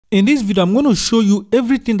In this video, I'm going to show you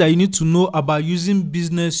everything that you need to know about using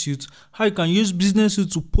Business Suite, how you can use Business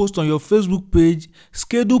Suite to post on your Facebook page,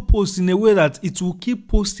 schedule posts in a way that it will keep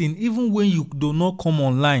posting even when you do not come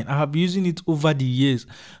online. I have been using it over the years.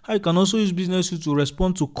 How you can also use Business Suite to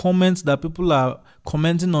respond to comments that people are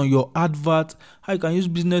commenting on your advert, how you can use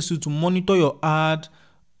Business Suite to monitor your ad,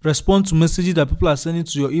 respond to messages that people are sending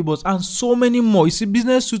to your inbox, and so many more. You see,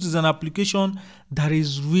 Business Suite is an application that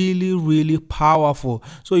is really powerful.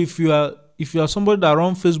 So if you are somebody that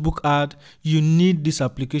runs Facebook ad, you need this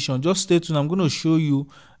application. Just stay tuned. I'm going to show you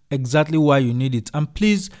exactly why you need it. And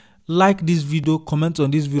please like this video, comment on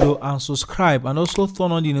this video, and subscribe, and also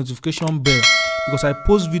turn on the notification bell, because I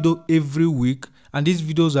post video every week, and these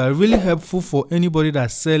videos are really helpful for anybody that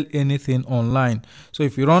sell anything online. So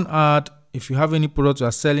if you run ad, if you have any product you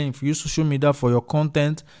are selling, if you use social media for your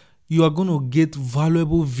content, you are going to get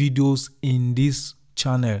valuable videos in this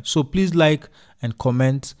channel. So please like and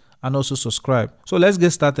comment and also subscribe. So let's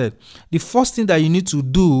get started. The first thing that you need to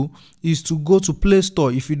do is to go to Play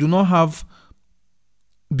Store. If you do not have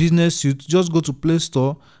Business Suite, just go to Play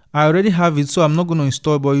Store. I already have it, so I'm not going to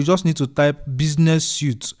install, but you just need to type Business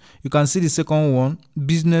Suite. You can see the second one,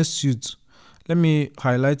 Business Suite. Let me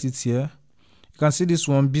highlight it here. You can see this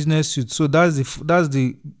one, Business Suite. So that's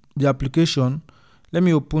the application. Let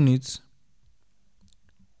me open it.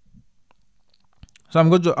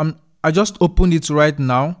 So I just opened it right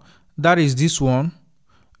now. That is this one,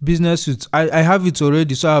 Business Suite. I have it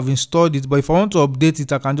already, so I have installed it. But if I want to update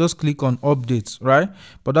it, I can just click on update, right?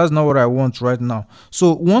 But that's not what I want right now.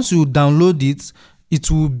 So once you download it, it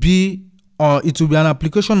will be an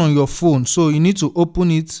application on your phone. So you need to open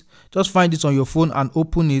it. Just find it on your phone and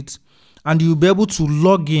open it, and you'll be able to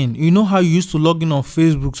log in. You know how you used to log in on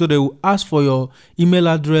Facebook, so they will ask for your email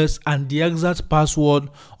address and the exact password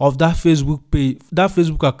of that Facebook page, that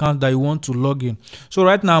Facebook account that you want to log in. So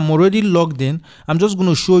right now I'm already logged in. I'm just going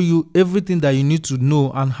to show you everything that you need to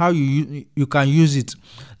know and how you can use it.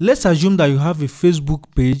 Let's assume that you have a Facebook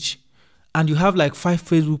page and you have like 5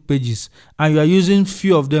 Facebook pages and you are using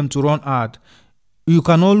few of them to run ad. You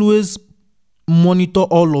can always monitor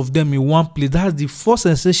all of them in one place. That's the first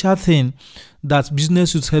essential thing that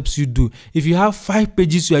Business Suite helps you do. If you have 5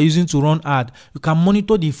 pages you are using to run ad, you can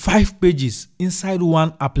monitor the 5 pages inside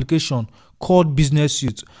one application called Business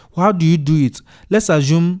Suite. How do you do it? Let's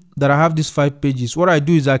assume that I have these 5 pages. What I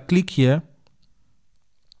do is I click here.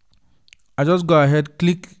 I just go ahead,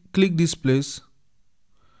 click this place.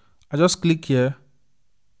 I just click here.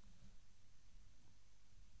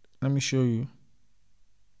 Let me show you.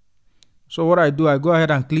 So what I do, I go ahead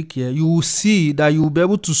and click here. You will see that you will be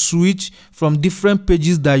able to switch from different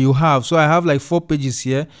pages that you have. So I have like 4 pages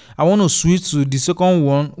here. I want to switch to the second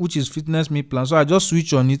one, which is fitness meal plan. So I just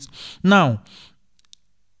switch on it. Now,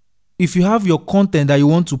 if you have your content that you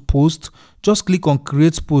want to post, just click on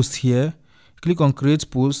create post here. Click on create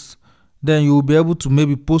post. Then you will be able to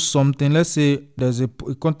maybe post something. Let's say there's a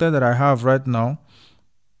content that I have right now.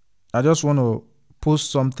 I just want to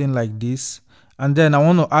post something like this. And then I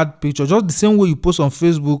want to add pictures. Just the same way you post on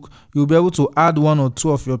Facebook, you'll be able to add 1 or 2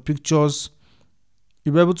 of your pictures.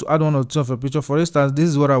 You'll be able to add 1 or 2 of your pictures. For instance, this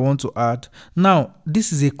is what I want to add. Now,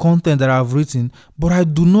 this is a content that I've written, but I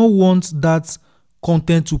do not want that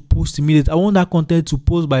content to post immediately. I want that content to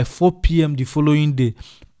post by 4 p.m. the following day.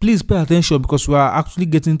 Please pay attention, because we are actually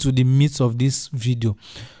getting to the meat of this video.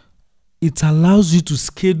 It allows you to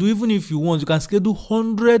schedule, even if you want, you can schedule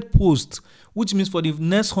 100 posts, which means for the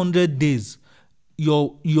next 100 days,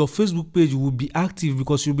 your Facebook page will be active,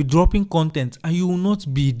 because you'll be dropping content and you will not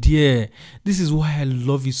be there. This is why I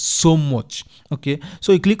love it so much. Okay,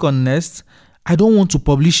 so you click on next. I don't want to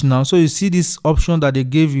publish now, so you see this option that they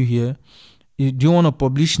gave you here. Do you want to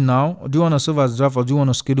publish now, or do you want to save as draft, or do you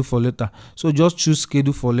want to schedule for later? So just choose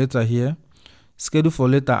schedule for later here. Schedule for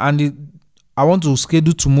later, and I want to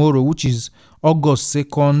schedule tomorrow, which is August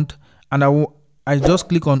 2nd, and I just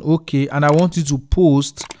click on OK, and I want you to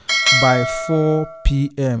post by 4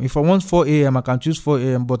 p.m. If I want 4 a.m. I can choose 4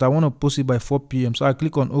 a.m. but I want to post it by 4 p.m. so I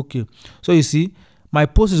click on OK. So you see, my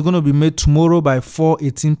post is going to be made tomorrow by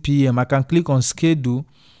 4:18 p.m. I can click on schedule.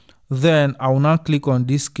 Then I will now click on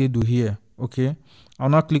this schedule here. Okay, I'll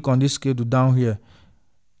now click on this schedule down here.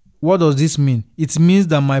 What does this mean? It means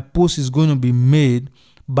that my post is going to be made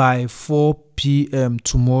by 4 p.m.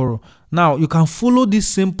 tomorrow. Now you can follow this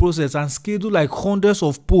same process and schedule like hundreds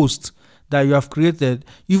of posts that you have created,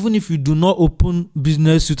 even if you do not open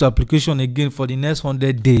Business Suite application again for the next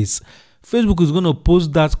 100 days. Facebook is going to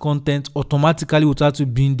post that content automatically without you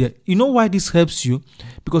being there. You know why this helps you?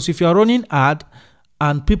 Because if you are running ad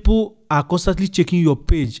and people are constantly checking your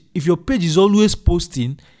page, if your page is always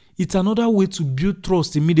posting, It's another way to build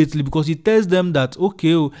trust immediately, because it tells them that,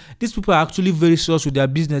 okay, oh, these people are actually very serious with their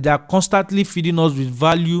business. They are constantly feeding us with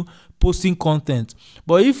value, posting content.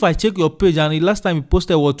 But if I check your page and the last time you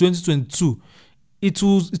posted was 2022, it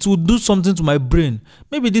will do something to my brain.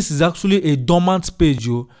 Maybe this is actually a dormant page.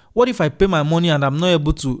 What if I pay my money and I'm not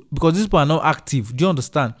able to, because these people are not active? Do you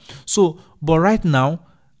understand? So, but right now,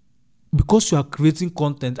 because you are creating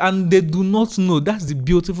content and they do not know, that's the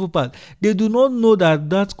beautiful part, they do not know that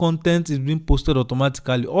that content is being posted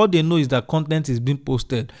automatically. All they know is that content is being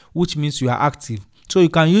posted, which means you are active. So you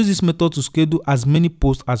can use this method to schedule as many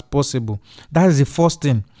posts as possible. That is the first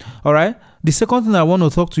thing. All right, the second thing I want to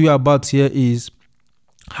talk to you about here is,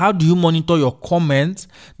 how do you monitor your comments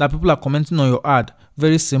that people are commenting on your ad?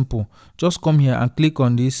 Very simple. Just come here and click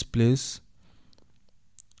on this place.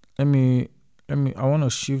 I want to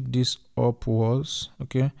shift this upwards.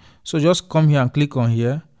 Okay, so just come here and click on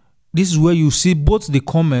here. This is where you see both the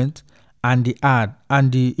comment and the ad and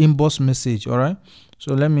the inbox message. All right,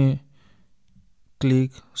 so let me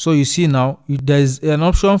click. So you see now there's an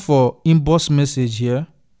option for inbox message here,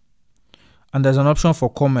 and there's an option for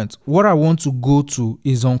comments. What I want to go to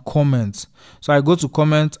is on comments. So I go to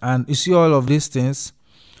comment, and you see all of these things.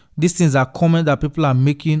 These things are comments that people are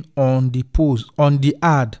making on the post, on the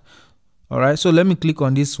ad. All right, so let me click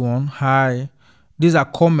on this one. Hi, these are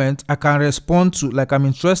comments I can respond to. Like, I'm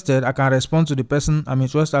interested, I can respond to the person. I'm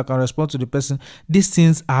interested, I can respond to the person. These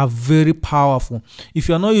things are very powerful. If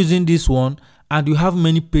you're not using this one and you have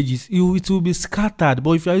many pages, it will be scattered.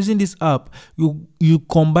 But if you're using this app, you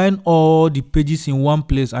combine all the pages in one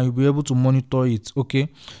place and you'll be able to monitor it. Okay,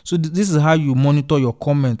 so this is how you monitor your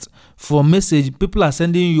comments. For message, people are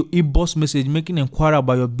sending you inbox message, making inquiry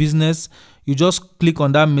about your business. You just click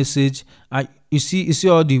on that message and you see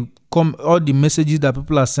all the messages that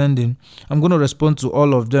people are sending. I'm going to respond to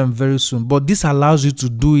all of them very soon, but this allows you to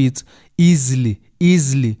do it easily.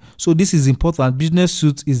 So this is important. Business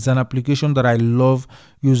Suite is an application that I love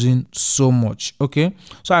using so much. Okay,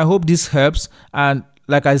 so I hope this helps, and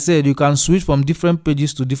like I said, you can switch from different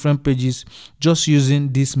pages to different pages just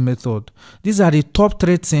using this method. These are the top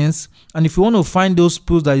 3 things, and if you want to find those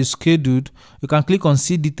posts that you scheduled, you can click on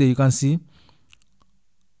see detail. You can see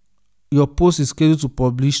your post is scheduled to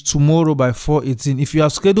publish tomorrow by 4:18. If you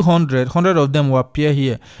have scheduled 100 of them will appear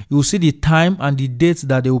here. You will see the time and the date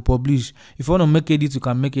that they will publish. If you want to make edits, you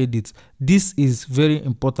can make edits. This is very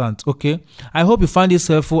important. Okay, I hope you find this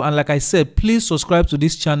helpful, and like I said, please subscribe to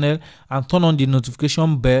this channel and turn on the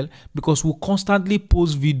notification bell, because we'll constantly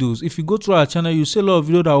post videos. If you go through our channel, you see a lot of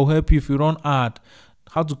videos that will help you if you run ad,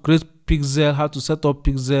 how to create pixel, how to set up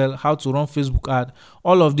pixel, how to run Facebook ad.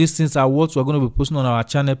 All of these things are what we're going to be posting on our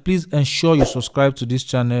channel. Please ensure you subscribe to this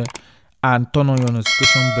channel and turn on your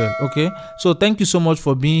notification bell. Okay, so thank you so much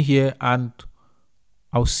for being here, and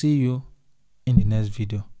I'll see you in the next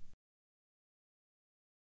video.